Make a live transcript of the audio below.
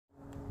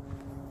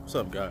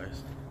What's up,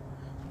 guys?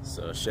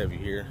 It's Chevy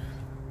here.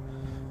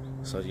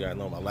 So as you guys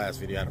know, in my last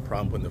video, I had a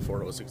problem putting the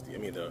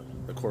 4060,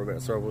 the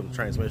Corvette servo in the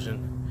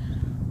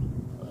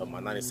transmission of my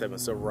 97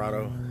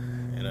 Silverado,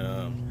 and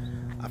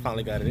I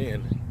finally got it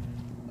in.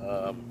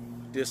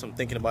 Did some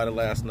thinking about it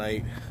last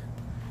night,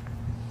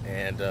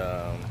 and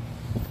oh,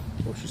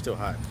 she's still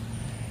hot.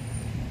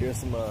 Did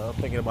some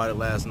thinking about it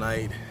last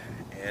night,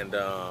 and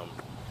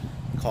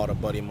called a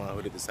buddy of mine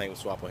who did the same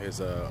swap on his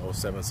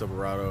 07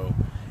 Silverado,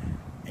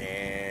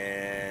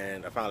 and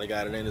I finally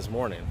got it in this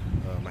morning.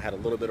 I had a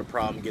little bit of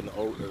problem getting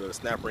the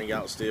snap ring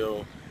out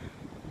still,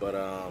 but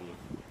I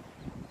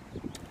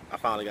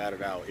finally got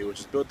it out. It was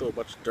just built through a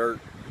bunch of dirt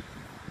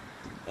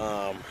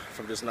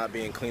from just not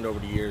being cleaned over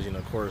the years. You know,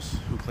 of course,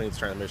 who cleans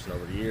transmission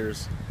over the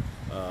years?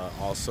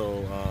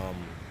 Also,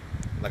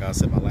 like I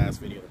said in my last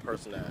video, the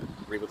person that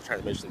agreed with the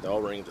transmission, the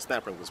O-ring, the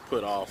snap ring was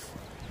put off,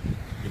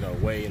 you know,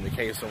 way in the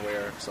case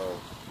somewhere. So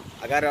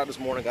I got it out this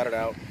morning, got it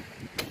out,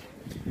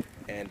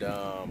 and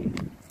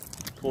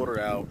pulled it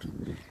out,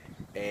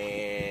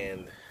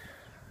 and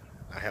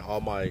I had all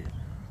my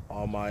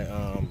my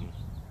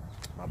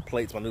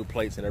plates, my new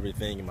plates and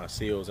everything, and my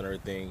seals and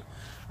everything.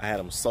 I had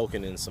them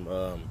soaking in some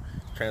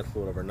trans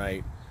fluid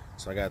overnight,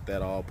 so I got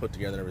that all put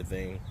together and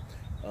everything.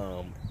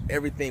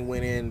 Everything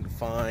went in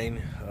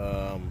fine,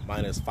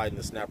 minus fighting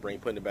the snap ring,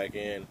 putting it back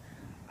in.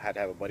 I had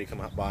to have a buddy come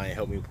out by and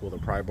help me pull the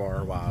pry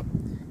bar while I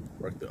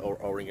worked the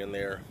O-ring in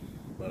there,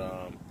 but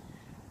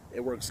it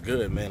works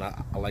good, man.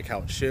 I like how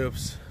it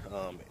shifts.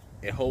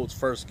 It holds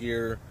first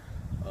gear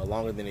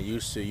longer than it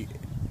used to. It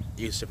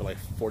used to shift at like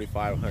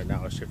 4,500.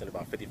 Now it's shifting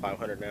about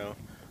 5,500 now,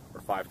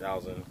 or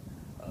 5,000.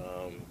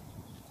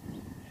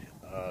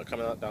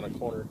 Coming out down the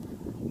corner,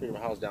 my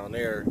house down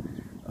there,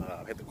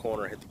 hit the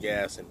corner, hit the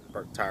gas, and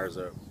burnt the tires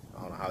up.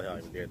 I don't know how the hell I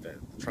even did that.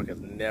 The truck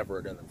has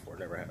never done that before.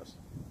 Never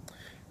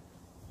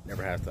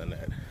has done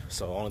that.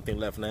 So the only thing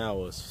left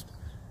now is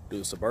do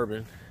the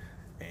Suburban,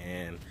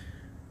 and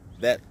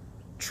that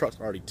truck's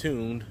already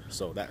tuned,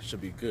 so that should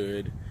be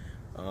good.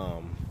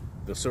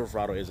 The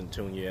Silverado isn't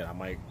tuned yet. I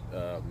might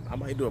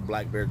do a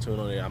Black Bear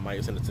tune on it. I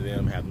might send it to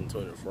them, have them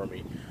tune it for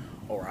me,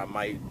 or I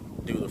might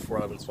do the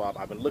 411 swap.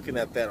 I've been looking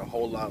at that a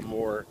whole lot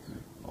more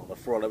on the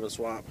 411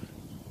 swap.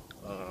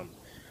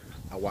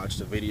 I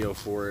watched a video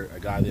for it. A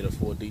guy did a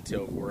full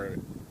detail for it,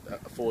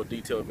 a full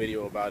detailed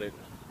video about it,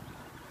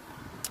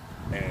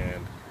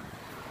 and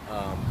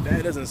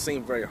that doesn't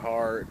seem very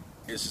hard.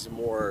 It's just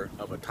more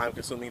of a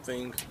time-consuming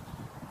thing,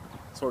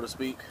 so to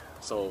speak.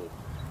 So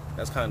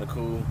that's kind of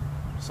cool.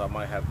 So I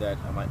might have that.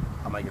 I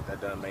might get that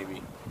done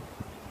maybe,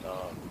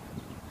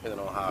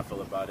 depending on how I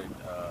feel about it.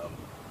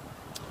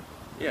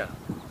 Yeah,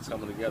 it's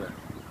coming together.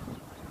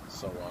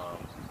 So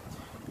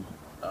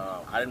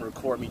I didn't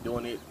record me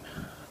doing it.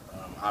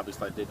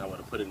 Obviously I didn't. I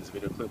want to put it in this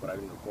video clip, but I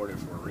didn't record it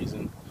for a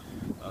reason.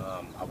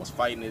 I was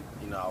fighting it.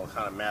 You know, I was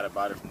kind of mad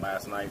about it from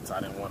last night, so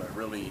I didn't want to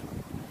really,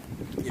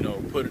 you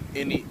know, put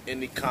any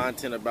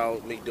content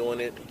about me doing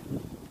it.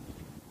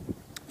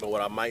 But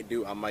what I might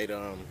do, I might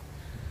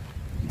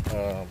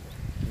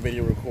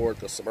video record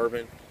the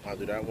Suburban. I'll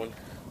do that one.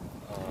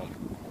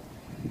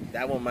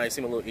 That one might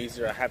seem a little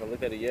easier. I haven't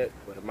looked at it yet,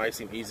 but it might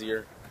seem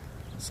easier.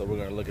 So we're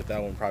gonna look at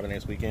that one probably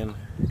next weekend.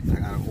 I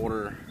gotta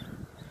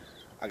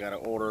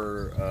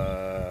order.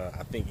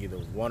 I think either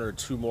one or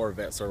two more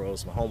vet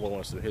servos. My homeboy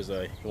wants to do his.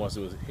 He wants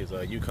to do his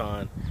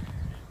Yukon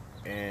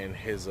and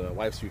his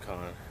wife's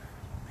Yukon.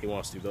 He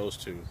wants to do those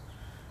two.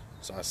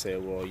 So I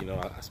said, well, you know,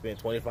 I spent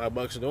 25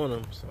 bucks doing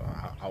them, so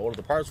I ordered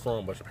the parts for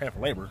them, but you're paying for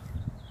labor.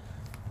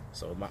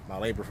 So my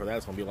labor for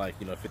that's gonna be like,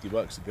 you know, 50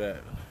 bucks to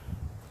that,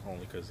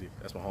 only because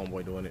that's my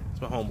homeboy doing it.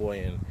 It's my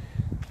homeboy, and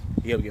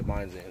he'll get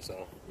mine in,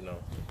 so you know,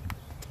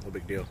 no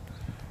big deal.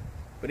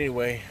 But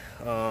anyway,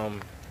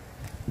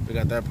 we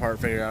got that part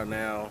figured out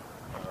now.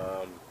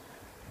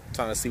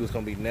 Trying to see what's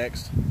gonna be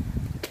next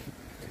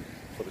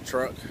for the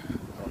truck.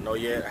 I don't know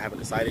yet. I haven't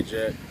decided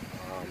yet.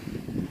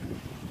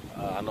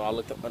 I know I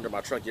looked up under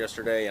my truck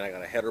yesterday, and I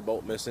got a header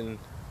bolt missing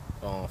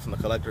from the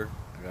collector.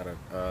 I got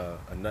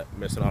a nut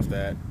missing off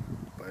that,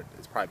 but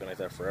it's probably been like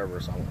that forever,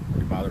 so I won't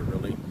really bother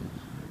really.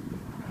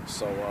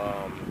 So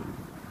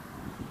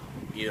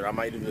either I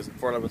might do this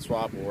 411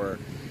 swap, or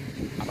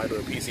I might do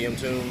a PCM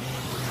tune,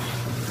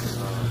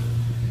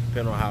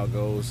 depending on how it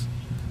goes.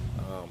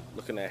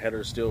 Looking at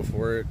headers still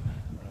for it.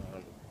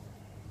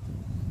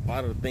 A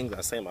lot of the things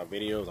I say in my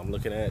videos, I'm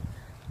looking at.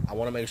 I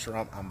want to make sure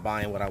I'm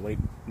buying what I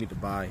need to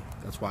buy.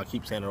 That's why I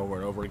keep saying it over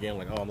and over again.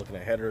 Like, oh, I'm looking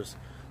at headers.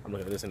 I'm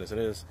looking at this and this and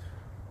this.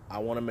 I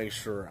want to make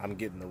sure I'm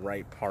getting the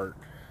right part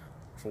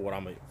for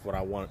what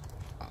I want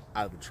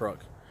out of the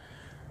truck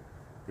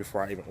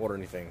before I even order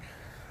anything.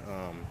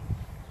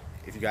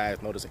 If you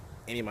guys notice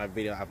any of my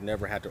videos, I've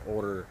never had to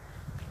order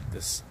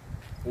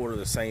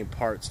the same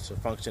parts to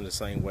function the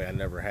same way. I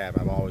never have.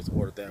 I've always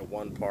ordered that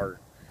one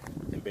part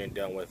and been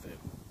done with it.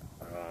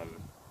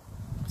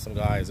 Some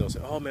guys, they'll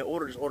say, oh man,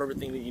 just order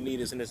everything that you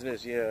need, this and this and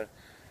this. Yeah,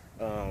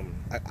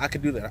 I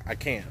could do that. I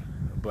can,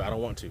 but I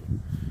don't want to.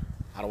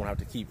 I don't want to have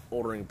to keep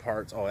ordering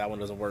parts. Oh, that one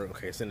doesn't work.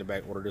 Okay, send it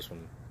back, order this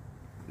one.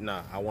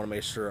 Nah, I want to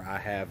make sure I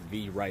have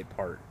the right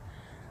part.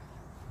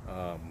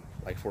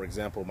 Like for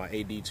example, my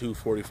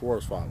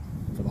AD244 swap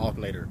for the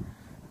alternator.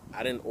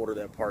 I didn't order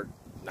that part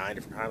 9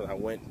 different times. I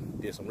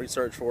went, did some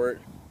research for it.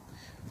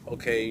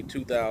 Okay,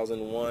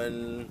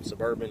 2001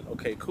 Suburban.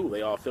 Okay, cool.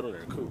 They all fit in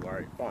there. Cool. All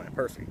right, fine,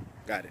 perfect.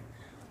 Got it.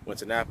 Went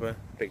to Napa,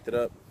 picked it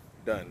up.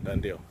 Done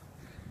deal.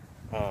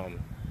 I'm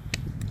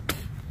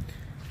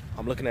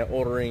looking at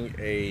ordering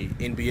a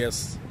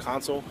NBS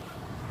console.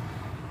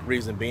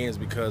 Reason being is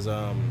because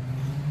a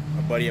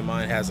buddy of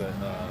mine has a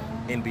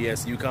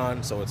NBS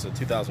Yukon, so it's a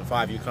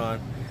 2005 Yukon,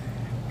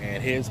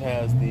 and his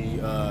has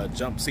the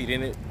jump seat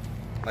in it,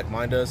 like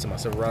mine does in my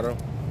Silverado.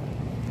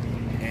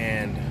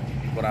 And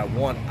what I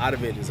want out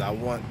of it is I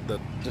want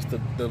just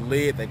the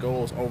lid that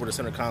goes over the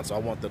center console. I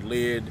want the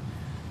lid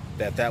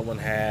that one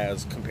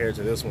has compared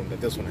to this one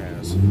that this one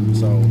has.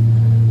 So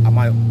I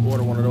might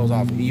order one of those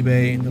off of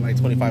eBay. They're like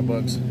 25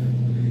 bucks,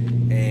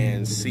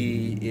 and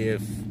see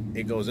if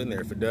it goes in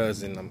there. If it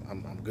does, then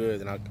I'm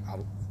good, and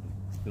I'll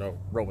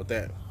roll with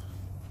that.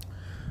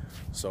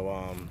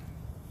 So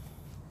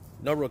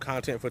no real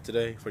content for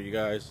today for you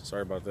guys.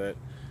 Sorry about that.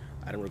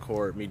 I didn't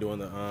record me doing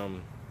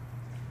the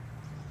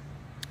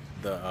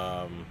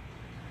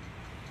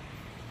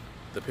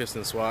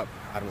piston swap.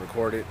 I didn't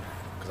record it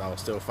because I was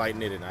still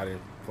fighting it, and I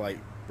didn't like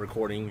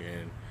recording,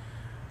 and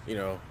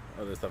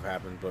other stuff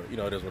happened. But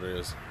it is what it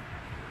is.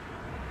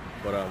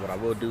 But what I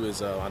will do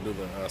is I'll do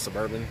the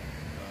Suburban.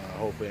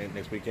 Hopefully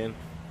next weekend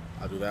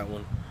I'll do that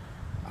one.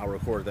 I'll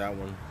record that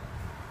one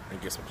and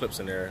get some clips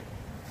in there,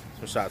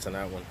 some shots in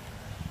that one,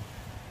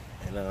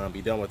 and I'll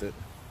be done with it.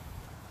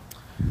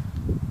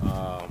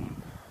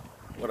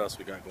 What else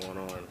we got going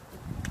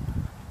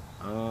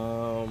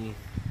on?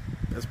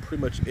 That's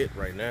pretty much it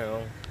right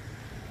now.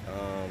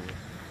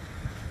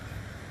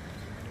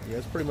 Yeah,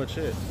 that's pretty much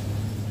it.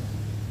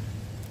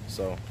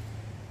 So,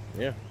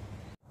 yeah.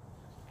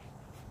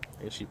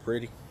 Ain't she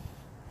pretty?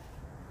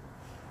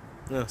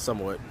 Yeah,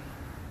 somewhat.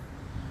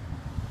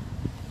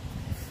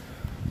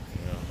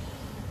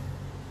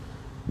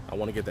 I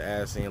want to get the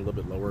ass in a little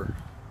bit lower.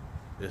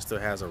 It still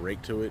has a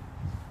rake to it.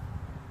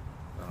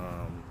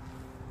 A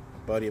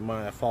buddy of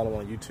mine I follow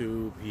on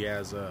YouTube, he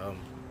has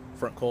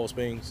front coil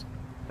springs.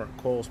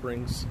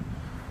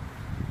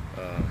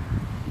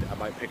 I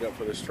might pick up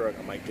for this truck.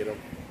 I might get them.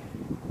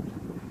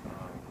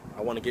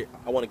 I want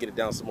to get it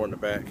down some more in the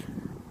back,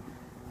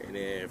 and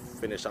then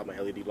finish out my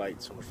LED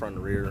lights on the front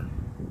and rear,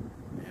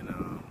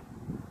 and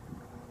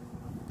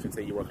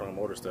continue working on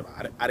motor stuff.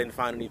 I didn't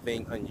find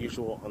anything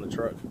unusual on the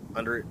truck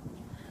under it.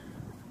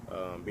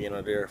 Being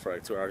under there for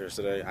like 2 hours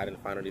yesterday, I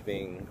didn't find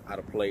anything out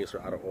of place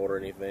or out of order,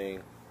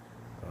 anything.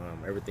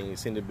 Everything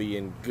seemed to be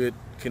in good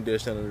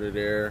condition under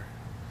there.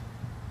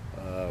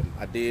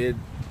 I did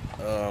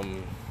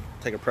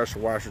take a pressure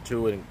washer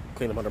to it and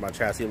clean up under my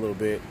chassis a little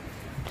bit,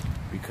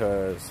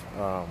 because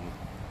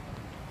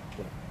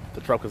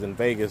the truck was in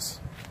Vegas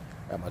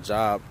at my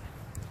job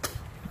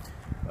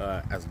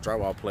as a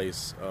drywall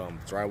place.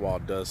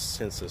 Drywall does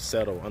tend to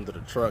settle under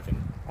the truck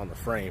and on the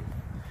frame,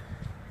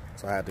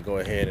 so I had to go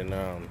ahead and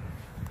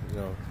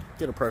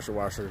get a pressure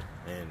washer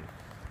and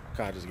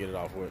kind of just get it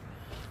off with.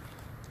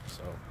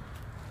 So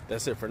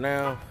that's it for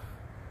now.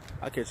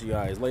 I'll catch you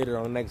guys later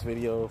on the next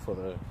video for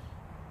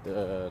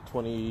the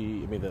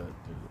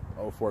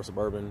 04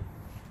 Suburban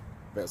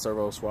Vet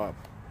servo swap.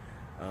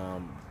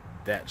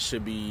 That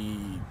should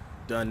be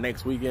done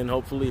next weekend,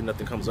 hopefully.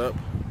 Nothing comes up,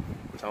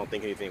 which I don't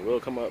think anything will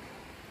come up,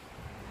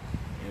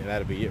 and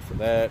that'll be it for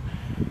that.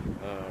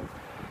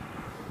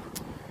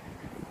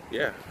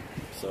 Yeah,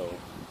 so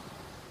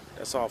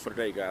that's all for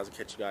today, guys. I'll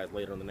catch you guys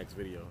later on the next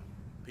video.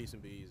 Peace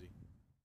and be easy.